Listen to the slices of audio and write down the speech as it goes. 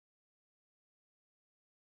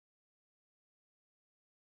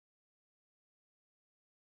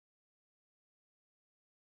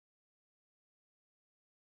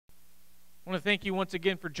I want to thank you once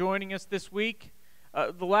again for joining us this week.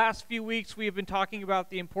 The last few weeks we have been talking about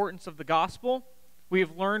the importance of the gospel. We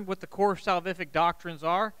have learned what the core salvific doctrines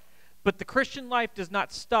are, but the Christian life does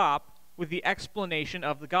not stop with the explanation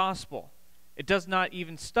of the gospel. It does not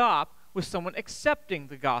even stop with someone accepting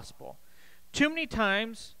the gospel. Too many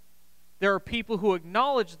times there are people who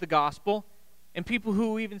acknowledge the gospel and people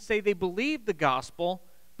who even say they believe the gospel,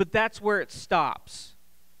 but that's where it stops.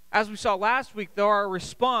 As we saw last week, though, our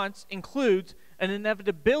response includes an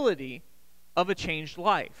inevitability of a changed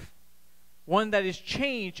life, one that is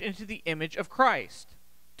changed into the image of Christ.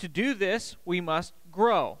 To do this, we must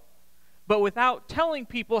grow. But without telling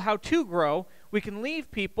people how to grow, we can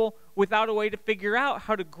leave people without a way to figure out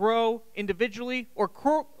how to grow individually or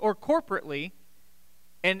corporately,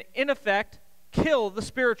 and in effect, kill the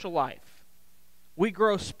spiritual life. We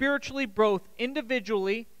grow spiritually both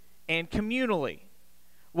individually and communally.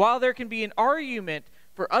 While there can be an argument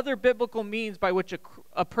for other biblical means by which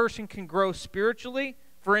a person can grow spiritually,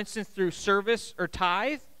 for instance through service or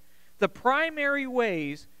tithe, the primary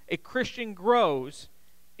ways a Christian grows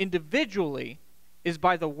individually is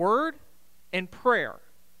by the word and prayer.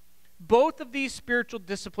 Both of these spiritual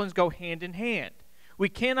disciplines go hand in hand. We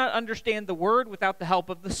cannot understand the word without the help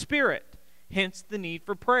of the Spirit, hence the need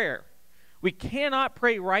for prayer. We cannot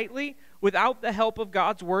pray rightly without the help of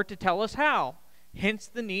God's word to tell us how, hence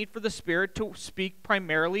the need for the Spirit to speak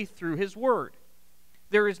primarily through his word.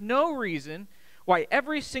 There is no reason why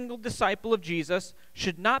every single disciple of Jesus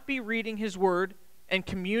should not be reading his word and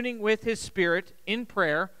communing with his Spirit in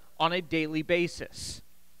prayer on a daily basis.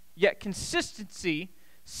 Yet consistency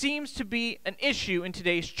seems to be an issue in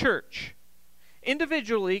today's church.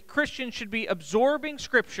 Individually, Christians should be absorbing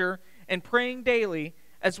Scripture and praying daily,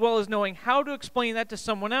 as well as knowing how to explain that to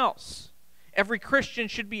someone else. Every Christian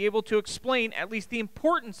should be able to explain at least the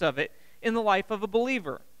importance of it in the life of a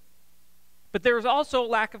believer. But there is also a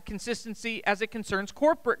lack of consistency as it concerns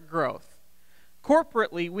corporate growth.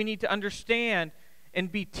 Corporately, we need to understand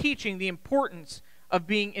and be teaching the importance of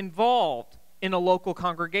being involved in a local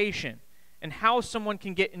congregation and how someone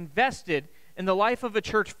can get invested in the life of a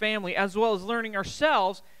church family, as well as learning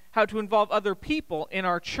ourselves how to involve other people in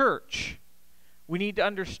our church. We need to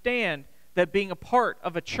understand that being a part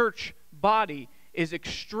of a church body is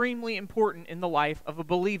extremely important in the life of a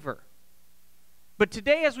believer. But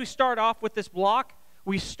today, as we start off with this block,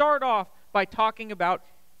 we start off by talking about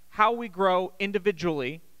how we grow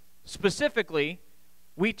individually. Specifically,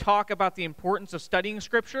 we talk about the importance of studying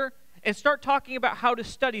Scripture and start talking about how to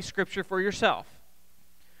study Scripture for yourself.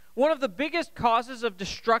 One of the biggest causes of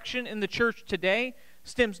destruction in the church today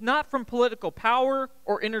stems not from political power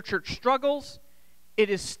or interchurch struggles. It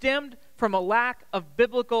is stemmed from a lack of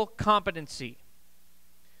biblical competency.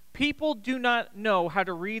 People do not know how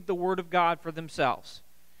to read the Word of God for themselves.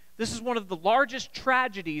 This is one of the largest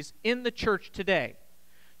tragedies in the church today.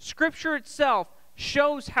 Scripture itself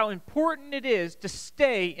shows how important it is to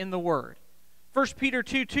stay in the Word. 1 Peter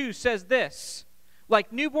 2:2 says this,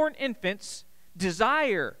 "Like newborn infants,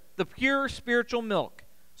 desire the pure spiritual milk,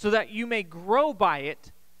 so that you may grow by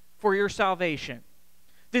it for your salvation."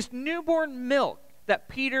 This newborn milk that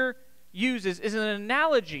Peter uses is an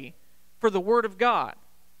analogy for the Word of God.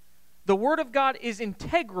 The Word of God is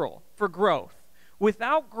integral for growth.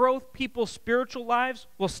 Without growth, people's spiritual lives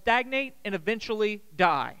will stagnate and eventually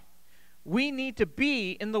die. We need to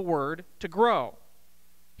be in the Word to grow.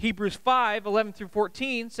 Hebrews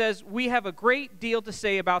 5:11-14 says, "We have a great deal to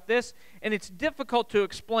say about this, and it's difficult to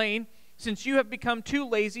explain since you have become too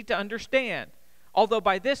lazy to understand. Although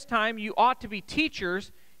by this time you ought to be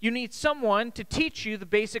teachers, you need someone to teach you the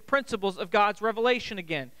basic principles of God's revelation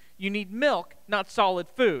again. You need milk, not solid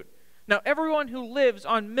food. Now everyone who lives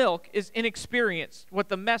on milk is inexperienced with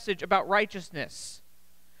the message about righteousness,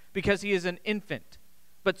 because he is an infant.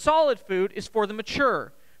 But solid food is for the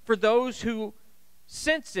mature, for those whose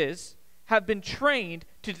senses have been trained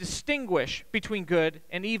to distinguish between good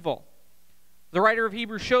and evil." The writer of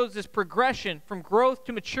Hebrews shows this progression from growth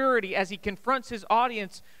to maturity as he confronts his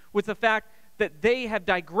audience with the fact that they have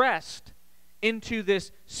digressed into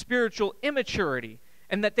this spiritual immaturity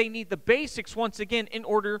and that they need the basics once again in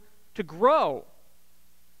order to grow.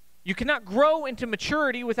 You cannot grow into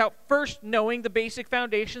maturity without first knowing the basic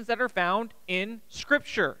foundations that are found in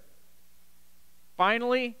Scripture.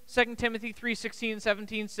 Finally, 2 Timothy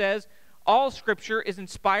 3:16-17 says, "All Scripture is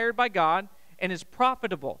inspired by God and is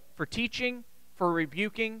profitable for teaching, for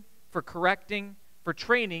rebuking, for correcting, for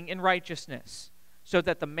training in righteousness, so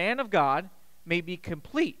that the man of God may be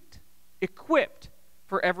complete, equipped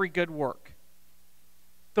for every good work."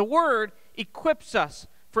 The Word equips us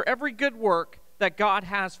for every good work that God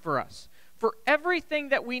has for us. For everything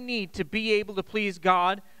that we need to be able to please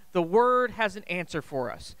God, the Word has an answer for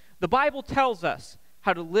us. The Bible tells us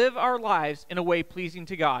how to live our lives in a way pleasing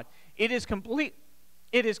to God. It is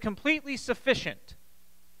completely sufficient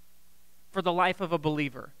for the life of a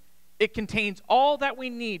believer. It contains all that we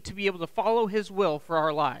need to be able to follow His will for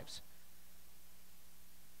our lives.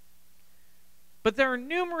 But there are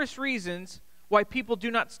numerous reasons why people do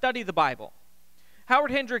not study the Bible.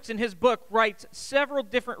 Howard Hendricks in his book writes several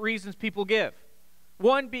different reasons people give.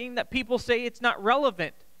 One being that people say it's not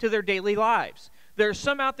relevant to their daily lives. There are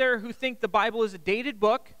some out there who think the Bible is a dated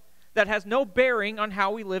book that has no bearing on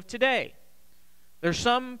how we live today. There's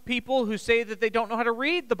some people who say that they don't know how to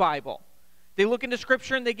read the Bible. They look into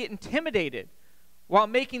Scripture and they get intimidated while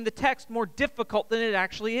making the text more difficult than it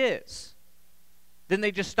actually is. Then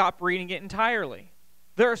they just stop reading it entirely.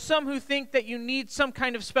 There are some who think that you need some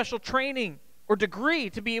kind of special training or degree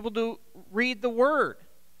to be able to read the Word,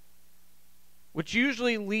 which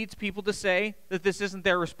usually leads people to say that this isn't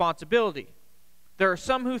their responsibility. There are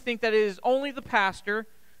some who think that it is only the pastor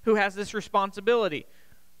who has this responsibility,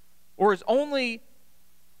 or is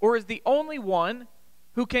the only one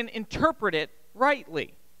who can interpret it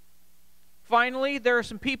rightly. Finally, there are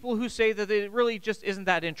some people who say that it really just isn't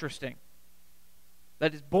that interesting,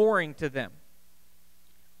 that it's boring to them.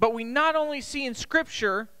 But we not only see in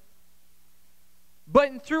Scripture,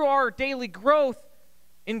 but through our daily growth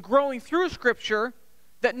in growing through Scripture,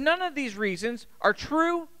 that none of these reasons are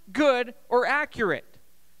true, good, or accurate.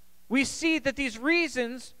 We see that these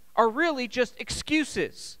reasons are really just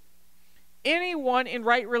excuses. Anyone in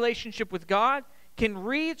right relationship with God can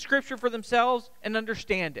read Scripture for themselves and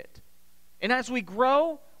understand it. And as we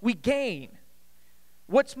grow, we gain.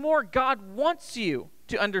 What's more, God wants you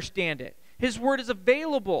to understand it. His Word is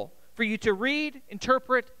available for you to read,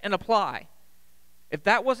 interpret, and apply. If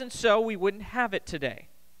that wasn't so, we wouldn't have it today.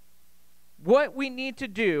 What we need to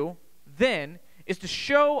do then is to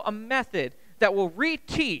show a method that will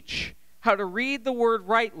reteach how to read the Word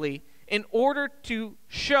rightly in order to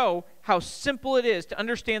show how simple it is to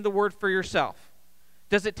understand the Word for yourself.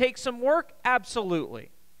 Does it take some work?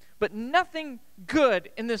 Absolutely. But nothing good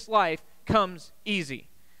in this life comes easy.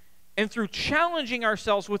 And through challenging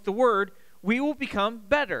ourselves with the Word, we will become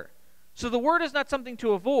better. So the Word is not something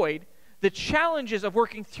to avoid. The challenges of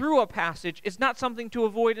working through a passage is not something to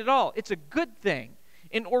avoid at all. It's a good thing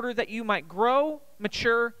in order that you might grow,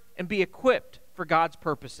 mature, and be equipped for God's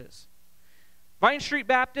purposes. Vine Street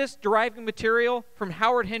Baptist, deriving material from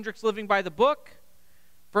Howard Hendricks' Living by the Book,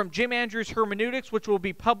 from Jim Andrews' Hermeneutics, which will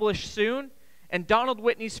be published soon, and Donald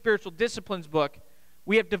Whitney's Spiritual Disciplines book,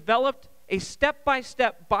 we have developed a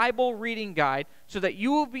step-by-step Bible reading guide so that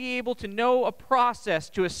you will be able to know a process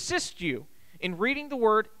to assist you in reading the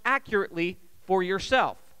Word accurately for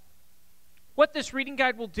yourself. What this reading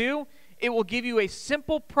guide will do, it will give you a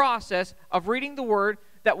simple process of reading the Word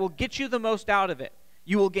that will get you the most out of it.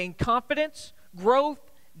 You will gain confidence,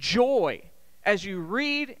 growth, joy as you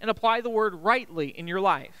read and apply the Word rightly in your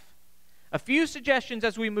life. A few suggestions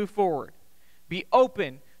as we move forward. Be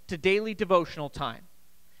open to daily devotional time.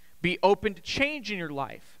 Be open to change in your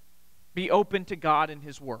life. Be open to God and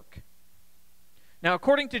His work. Now,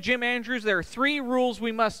 according to Jim Andrews, there are 3 rules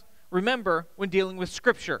we must remember when dealing with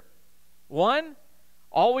Scripture. 1,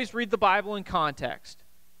 always read the Bible in context.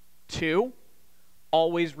 2,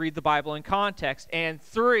 always read the Bible in context. And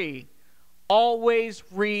 3, always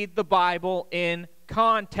read the Bible in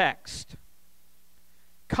context.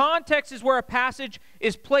 Context is where a passage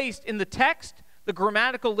is placed in the text, the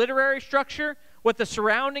grammatical literary structure, what the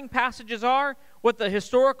surrounding passages are, what the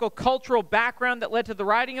historical cultural background that led to the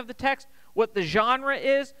writing of the text, what the genre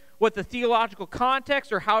is, what the theological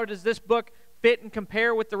context, or how does this book fit and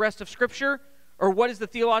compare with the rest of Scripture, or what is the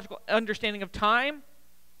theological understanding of time.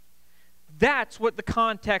 That's what the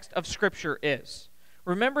context of Scripture is.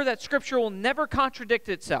 Remember that Scripture will never contradict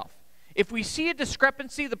itself. If we see a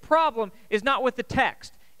discrepancy, the problem is not with the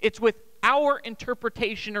text. It's with our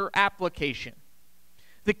interpretation or application.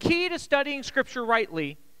 The key to studying Scripture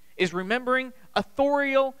rightly is remembering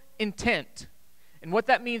authorial intent. And what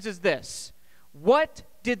that means is this: what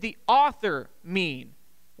did the author mean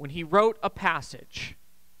when he wrote a passage?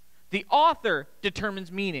 The author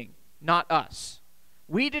determines meaning, not us.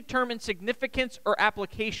 We determine significance or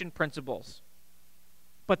application principles,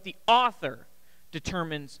 but the author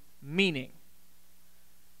determines meaning.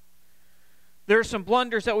 There are some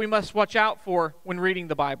blunders that we must watch out for when reading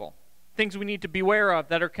the Bible. Things we need to beware of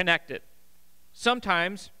that are connected.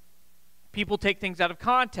 Sometimes people take things out of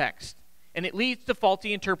context, and it leads to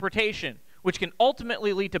faulty interpretation, which can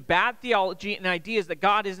ultimately lead to bad theology and ideas that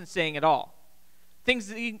God isn't saying at all. Things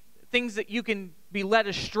that you can be led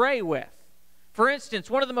astray with. For instance,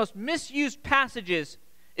 one of the most misused passages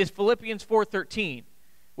is Philippians 4:13,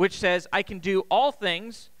 which says, I can do all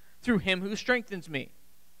things through him who strengthens me.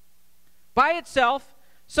 By itself,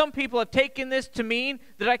 some people have taken this to mean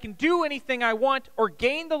that I can do anything I want or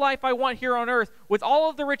gain the life I want here on earth with all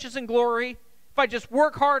of the riches and glory if I just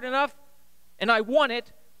work hard enough and I want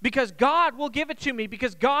it, because God will give it to me,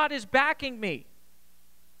 because God is backing me.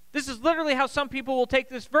 This is literally how some people will take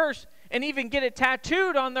this verse and even get it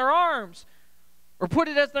tattooed on their arms or put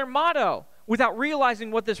it as their motto without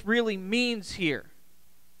realizing what this really means here.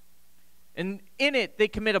 And in it, they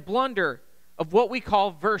commit a blunder of what we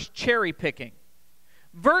call verse cherry picking.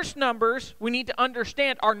 Verse numbers, we need to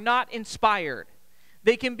understand, are not inspired.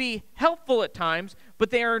 They can be helpful at times, but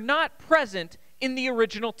they are not present in the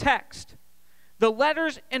original text. The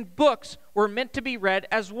letters and books were meant to be read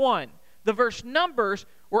as one. The verse numbers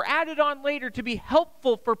were added on later to be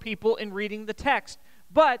helpful for people in reading the text,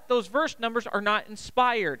 but those verse numbers are not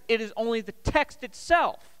inspired. It is only the text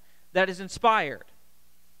itself that is inspired.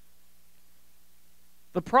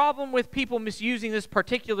 The problem with people misusing this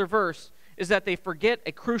particular verse is that they forget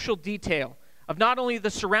a crucial detail of not only the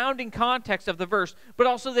surrounding context of the verse, but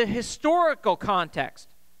also the historical context.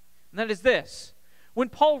 And that is this. When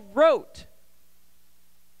Paul wrote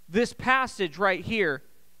this passage right here,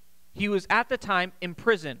 he was at the time in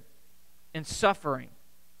prison and suffering.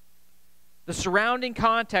 The surrounding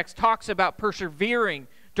context talks about persevering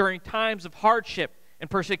during times of hardship and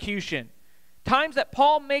persecution. Times that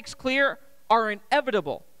Paul makes clear are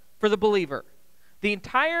inevitable for the believer. The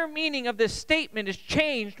entire meaning of this statement is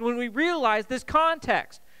changed when we realize this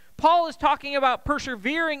context. Paul is talking about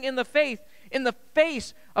persevering in the faith in the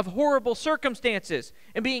face of horrible circumstances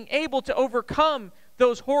and being able to overcome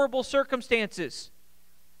those horrible circumstances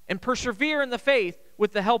and persevere in the faith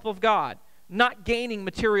with the help of God, not gaining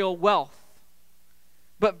material wealth.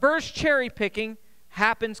 But verse cherry picking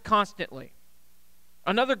happens constantly.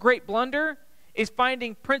 Another great blunder is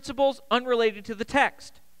finding principles unrelated to the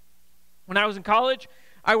text. When I was in college,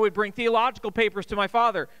 I would bring theological papers to my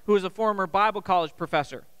father, who was a former Bible college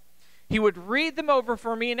professor. He would read them over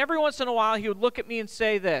for me, and every once in a while he would look at me and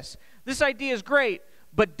say this idea is great,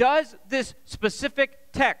 but does this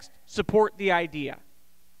specific text support the idea?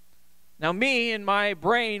 Now me and my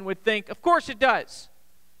brain would think, of course it does.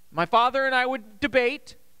 My father and I would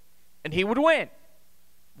debate, and he would win.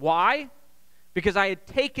 Why? Because I had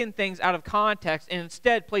taken things out of context and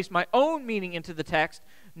instead placed my own meaning into the text,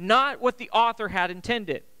 not what the author had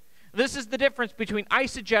intended. This is the difference between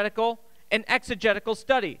eisegetical and exegetical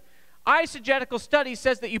study. Eisegetical study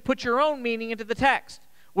says that you put your own meaning into the text.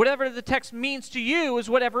 Whatever the text means to you is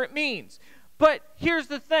whatever it means. But here's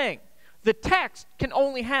the thing. The text can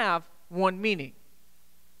only have one meaning,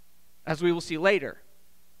 as we will see later.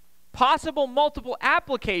 Possible multiple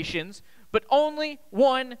applications, but only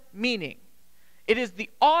one meaning. It is the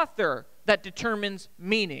author that determines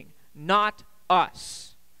meaning, not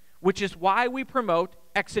us, which is why we promote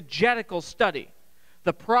exegetical study,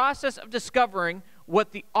 the process of discovering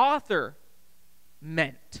what the author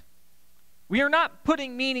meant. We are not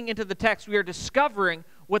putting meaning into the text. We are discovering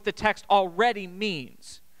what the text already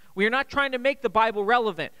means. We are not trying to make the Bible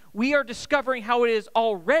relevant. We are discovering how it is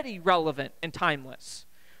already relevant and timeless.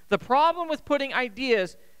 The problem with putting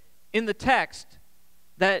ideas in the text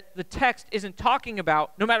that the text isn't talking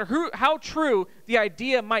about, no matter how true the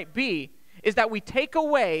idea might be, is that we take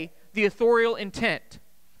away the authorial intent.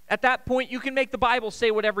 At that point, you can make the Bible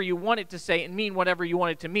say whatever you want it to say and mean whatever you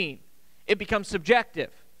want it to mean. It becomes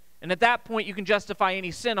subjective. And at that point, you can justify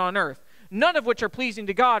any sin on earth, none of which are pleasing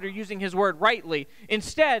to God or using his word rightly.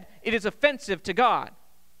 Instead, it is offensive to God.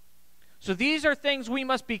 So these are things we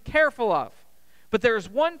must be careful of. But there is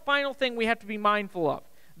one final thing we have to be mindful of.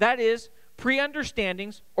 That is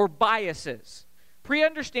pre-understandings or biases.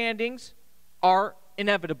 Pre-understandings are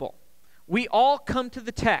inevitable. We all come to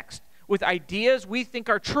the text with ideas we think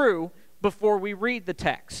are true before we read the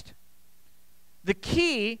text. The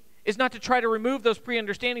key is not to try to remove those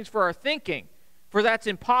pre-understandings for our thinking, for that's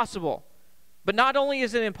impossible. But not only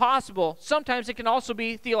is it impossible, sometimes it can also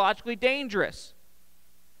be theologically dangerous.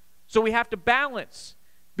 So we have to balance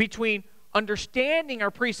between understanding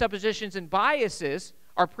our presuppositions and biases,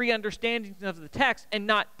 our pre-understandings of the text, and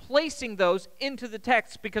not placing those into the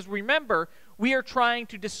text, because remember, we are trying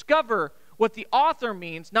to discover what the author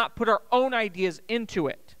means, not put our own ideas into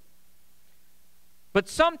it. But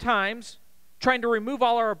sometimes trying to remove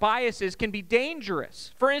all our biases can be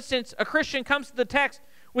dangerous. For instance, a Christian comes to the text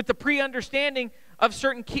with the pre-understanding of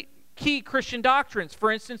certain key Christian doctrines,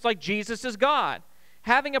 for instance, like Jesus is God.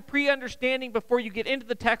 Having a pre-understanding before you get into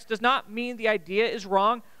the text does not mean the idea is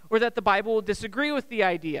wrong or that the Bible will disagree with the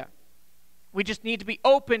idea. We just need to be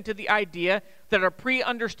open to the idea that our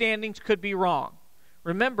pre-understandings could be wrong.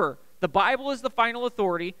 Remember, the Bible is the final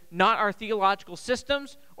authority, not our theological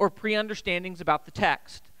systems or pre-understandings about the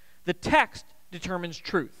text. The text determines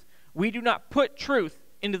truth. We do not put truth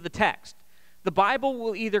into the text. The Bible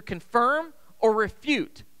will either confirm or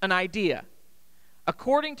refute an idea.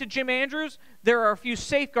 According to Jim Andrews, there are a few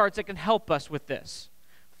safeguards that can help us with this.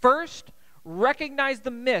 First, recognize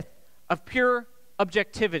the myth of pure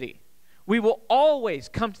objectivity. We will always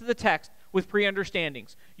come to the text with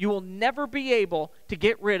pre-understandings. You will never be able to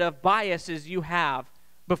get rid of biases you have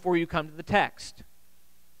before you come to the text.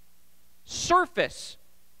 Surface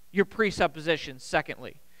your presuppositions,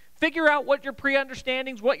 secondly. Figure out what your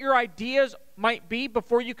pre-understandings, what your ideas might be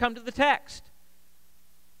before you come to the text.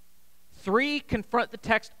 3, confront the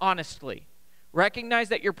text honestly. Recognize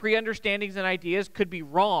that your pre-understandings and ideas could be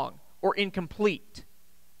wrong or incomplete.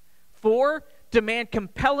 4, demand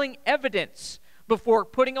compelling evidence before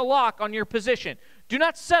putting a lock on your position. Do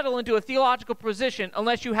not settle into a theological position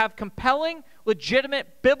unless you have compelling,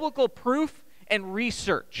 legitimate biblical proof and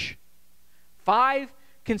research. 5,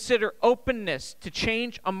 consider openness to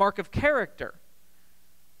change a mark of character.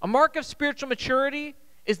 A mark of spiritual maturity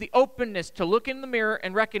is the openness to look in the mirror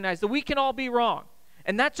and recognize that we can all be wrong.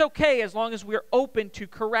 And that's okay as long as we're open to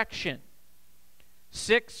correction.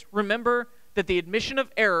 6, remember that the admission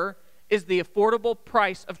of error is the affordable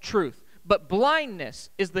price of truth, but blindness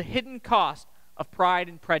is the hidden cost of pride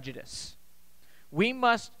and prejudice. We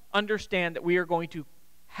must understand that we are going to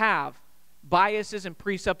have biases and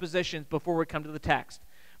presuppositions before we come to the text.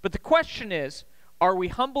 But the question is, are we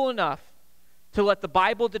humble enough to let the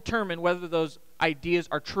Bible determine whether those ideas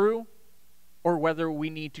are true or whether we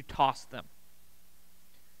need to toss them?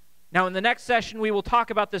 Now, in the next session, we will talk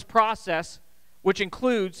about this process, which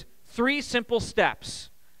includes 3 simple steps: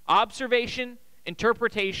 observation,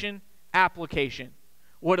 interpretation, application.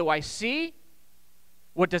 What do I see?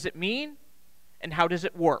 What does it mean? And how does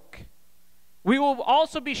it work? We will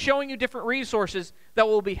also be showing you different resources that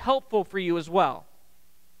will be helpful for you as well.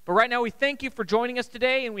 But right now, we thank you for joining us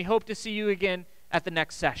today, and we hope to see you again at the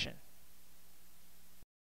next session.